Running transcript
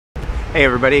Hey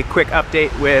everybody, quick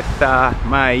update with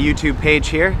my YouTube page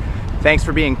here. Thanks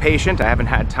for being patient. I haven't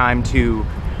had time to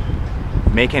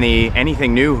make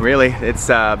anything new really. It's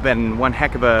been one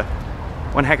heck of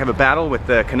a battle with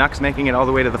the Canucks making it all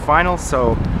the way to the finals.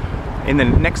 So in the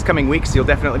next coming weeks, you'll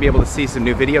definitely be able to see some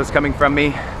new videos coming from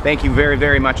me. Thank you very,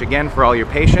 very much again for all your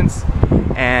patience.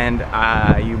 And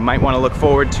you might want to look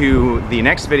forward to the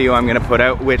next video I'm going to put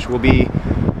out, which will be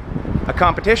a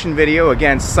competition video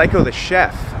against Psycho the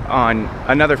Chef, on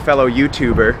another fellow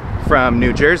YouTuber from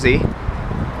New Jersey.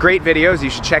 Great videos. You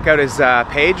should check out his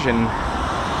page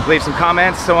and leave some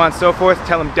comments, so on and so forth.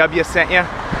 Tell him W sent you,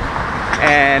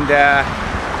 and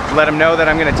let him know that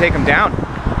I'm going to take him down.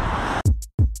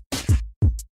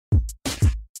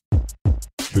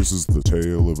 This is the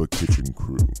tale of a kitchen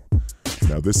crew.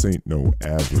 Now this ain't no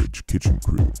average kitchen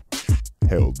crew.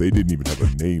 Hell, they didn't even have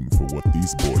a name for what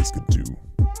these boys could do.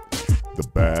 The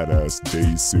badass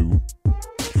Day Sue,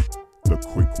 the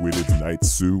quick-witted Night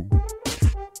Sue,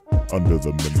 under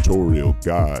the mentorial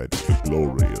guide, the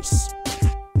glorious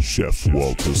Chef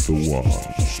Walter Sawan.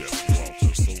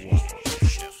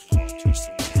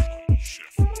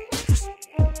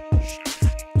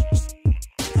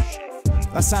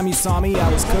 Last time you saw me,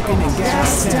 I was cooking in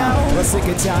Gas Town. Was sick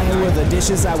Italian with the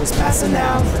dishes I was passing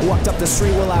out. Walked up the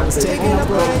street while I was taking a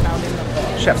break.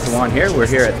 Chef Sawan here. We're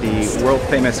here at the world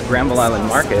famous Granville Island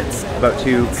Market, about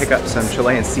to pick up some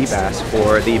Chilean sea bass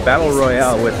for the Battle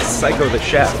Royale with Psycho the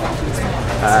Chef.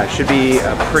 Should be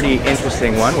a pretty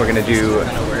interesting one. We're going to do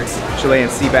Chilean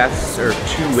sea bass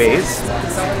two ways.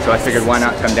 So I figured why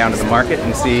not come down to the market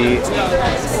and see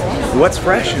what's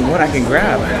fresh and what I can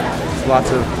grab. There's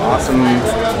lots of awesome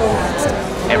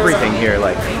everything here,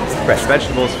 like fresh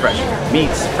vegetables, fresh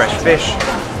meats, fresh fish.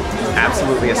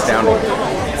 Absolutely astounding.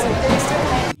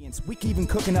 Week even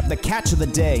cooking up the catch of the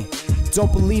day.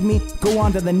 Don't believe me? Go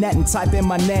onto the net and type in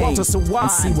my name and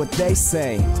see what they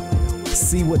say.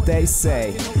 See what they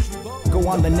say. Go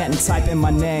on the net and type in my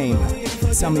name.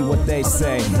 Tell me what they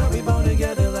say.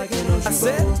 I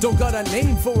said, don't got a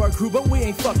name for our crew, but we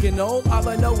ain't fucking old. All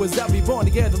I know is that we born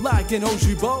together like an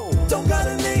ocean bowl. Don't got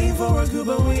a name for our crew,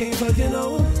 but we ain't fucking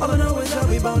old. All I know is that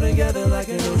we born together like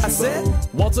an ocean bowl. I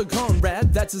said, Walter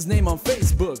Conrad, that's his name on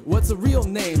Facebook. What's a real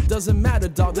name? Doesn't matter,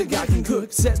 dog, the guy can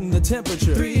cook. Setting the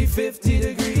temperature 350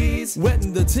 degrees.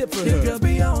 Wetting the tip of her. Your girl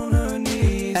be on her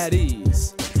knees. At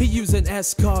ease. He using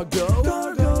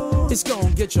escargot. It's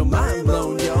gon' get your mind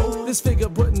blown, yo. This figure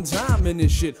putting time in this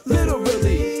shit.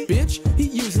 Literally, bitch. He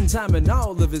using time in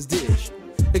all of his dish,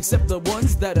 except the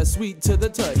ones that are sweet to the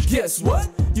touch. Guess what?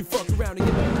 You fuck around and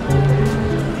get...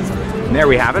 And there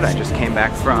we have it. I just came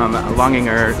back from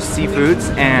Longliner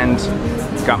Seafoods and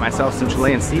got myself some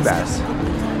Chilean sea bass.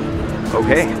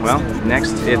 Okay, well,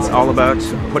 next it's all about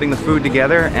putting the food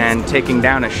together and taking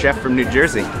down a chef from New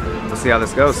Jersey. We'll see how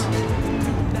this goes.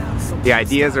 The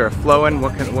ideas are flowing.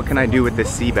 What can I do with this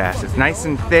sea bass? It's nice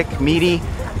and thick, meaty,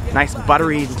 nice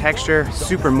buttery texture,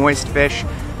 super moist fish.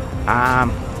 I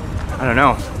don't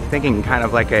know, thinking kind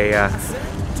of like a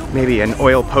maybe an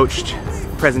oil poached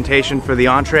presentation for the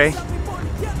entree.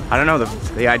 I don't know,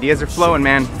 the ideas are flowing,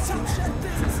 man.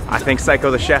 I think Psycho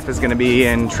the Chef is gonna be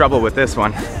in trouble with this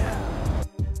one.